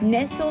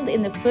Nestled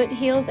in the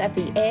foothills at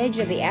the edge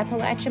of the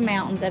Appalachian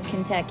Mountains of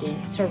Kentucky,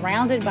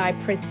 surrounded by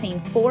pristine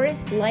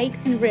forests,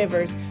 lakes, and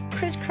rivers,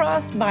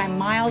 crisscrossed by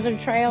miles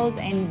of trails,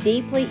 and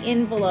deeply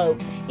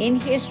enveloped in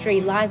history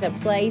lies a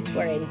place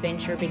where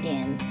adventure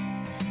begins.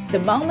 The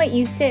moment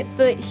you set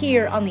foot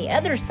here on the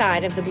other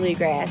side of the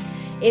bluegrass,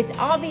 it's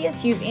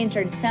obvious you've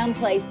entered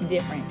someplace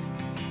different.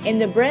 In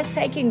the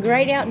breathtaking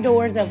great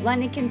outdoors of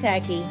London,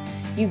 Kentucky,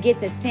 you get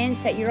the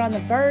sense that you're on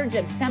the verge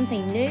of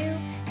something new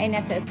and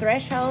at the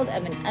threshold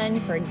of an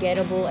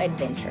unforgettable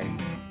adventure.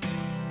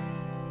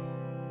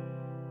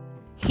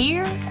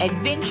 Here,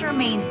 adventure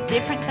means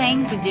different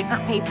things to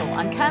different people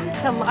and comes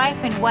to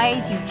life in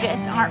ways you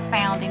just aren't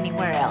found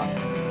anywhere else.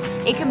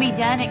 It can be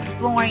done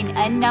exploring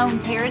unknown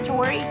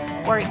territory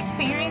or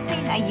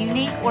experiencing a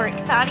unique or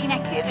exciting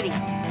activity,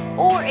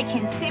 or it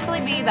can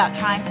simply be about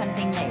trying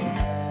something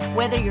new.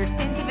 Whether your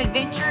sense of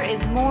adventure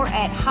is more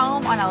at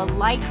home on a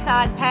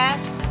lakeside path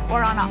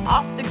or on an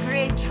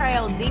off-the-grid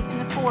trail deep in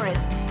the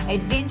forest,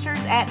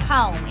 adventures at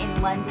home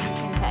in London,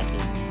 Kentucky.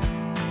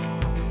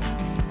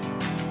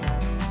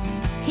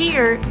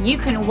 Here, you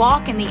can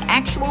walk in the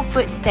actual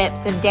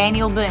footsteps of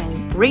Daniel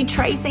Boone,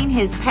 retracing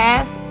his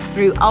path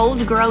through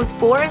old-growth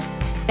forests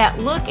that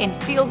look and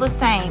feel the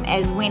same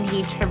as when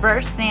he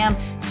traversed them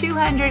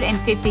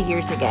 250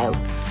 years ago.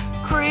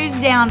 Cruise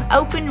down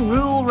open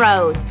rural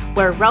roads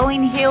where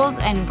rolling hills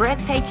and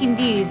breathtaking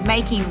views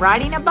making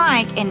riding a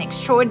bike an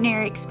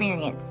extraordinary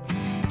experience.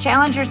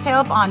 Challenge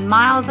yourself on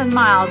miles and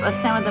miles of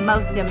some of the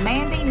most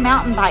demanding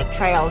mountain bike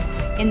trails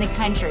in the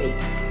country.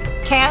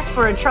 Cast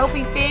for a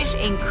trophy fish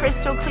in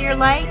crystal clear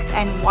lakes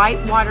and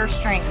whitewater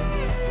streams.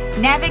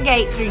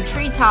 Navigate through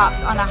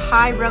treetops on a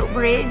high rope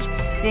bridge,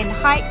 then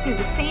hike through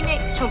the scenic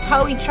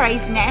Sheltowee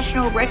Trace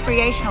National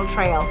Recreational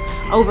Trail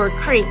over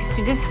creeks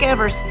to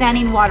discover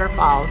stunning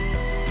waterfalls.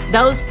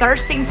 Those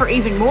thirsting for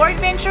even more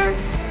adventure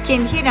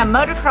can hit a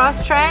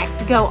motocross track,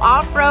 go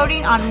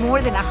off-roading on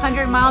more than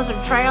 100 miles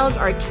of trails,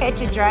 or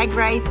catch a drag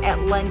race at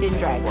London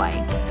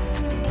Dragway.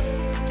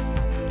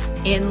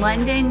 In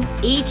London,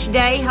 each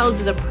day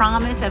holds the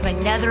promise of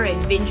another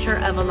adventure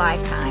of a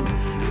lifetime.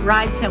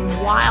 Ride some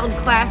wild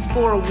Class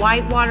 4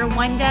 whitewater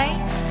one day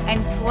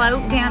and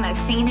float down a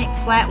scenic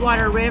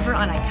flatwater river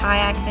on a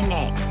kayak the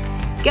next.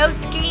 Go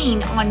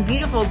skiing on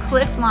beautiful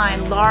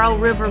cliff-lined Laurel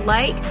River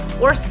Lake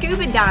or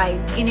scuba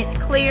dive in its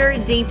clear,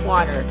 deep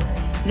water.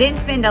 Then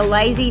spend a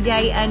lazy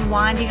day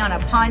unwinding on a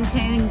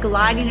pontoon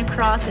gliding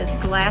across its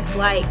glass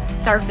lake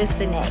surface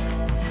the next.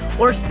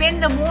 Or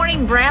spend the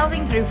morning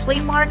browsing through flea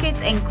markets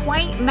and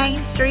quaint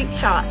Main Street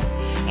shops,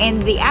 and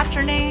the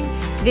afternoon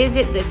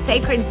visit the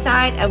sacred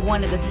site of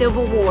one of the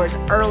Civil War's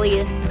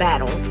earliest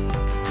battles.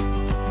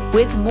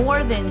 With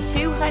more than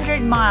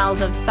 200 miles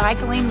of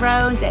cycling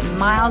roads and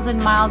miles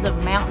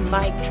of mountain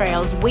bike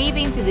trails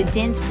weaving through the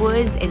dense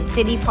woods and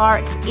city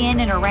parks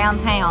in and around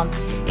town,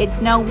 it's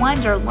no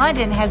wonder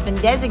London has been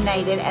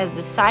designated as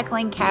the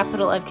cycling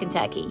capital of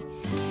Kentucky.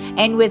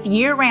 And with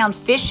year-round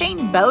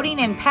fishing, boating,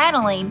 and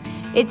paddling,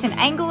 it's an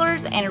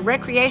angler's and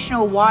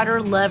recreational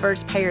water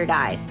lover's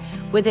paradise.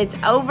 With its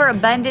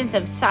overabundance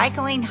of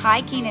cycling,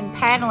 hiking, and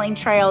paddling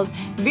trails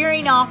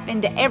veering off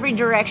into every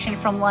direction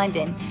from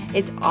London,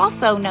 it's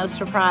also no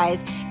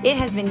surprise it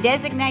has been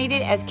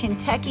designated as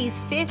Kentucky's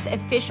 5th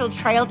official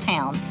trail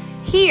town.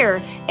 Here,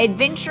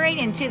 adventuring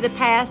into the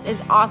past is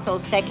also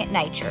second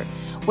nature,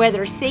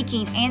 whether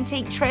seeking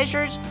antique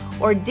treasures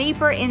or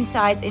deeper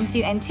insights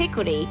into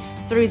antiquity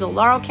through the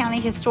Laurel County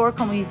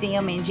Historical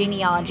Museum and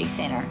Genealogy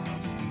Center.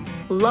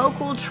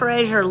 Local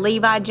treasure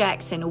Levi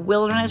Jackson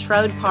Wilderness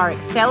Road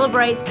Park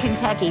celebrates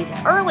Kentucky's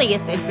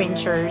earliest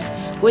adventures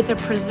with a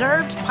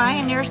preserved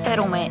pioneer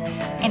settlement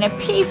and a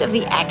piece of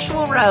the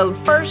actual road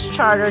first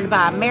chartered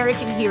by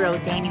American hero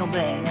Daniel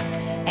Boone.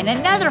 And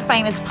another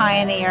famous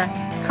pioneer,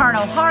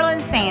 Colonel Harlan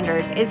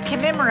Sanders, is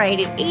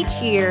commemorated each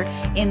year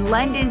in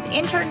London's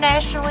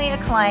internationally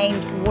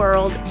acclaimed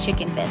World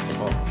Chicken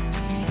Festival.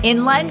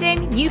 In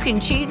London, you can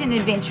choose an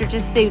adventure to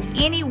suit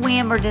any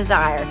whim or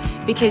desire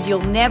because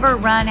you'll never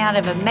run out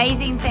of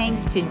amazing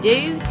things to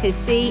do, to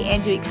see,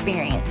 and to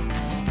experience.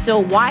 So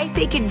why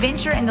seek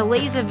adventure in the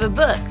leaves of a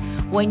book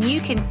when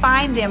you can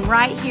find them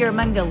right here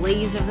among the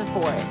leaves of the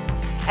forest?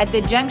 At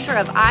the juncture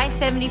of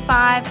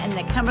I-75 and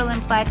the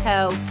Cumberland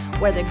Plateau,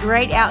 where the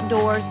great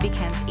outdoors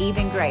becomes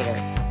even greater,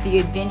 the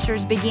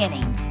adventure's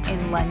beginning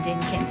in London,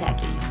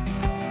 Kentucky.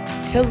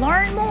 To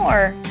learn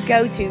more,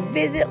 go to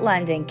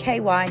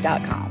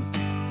visitlondonky.com.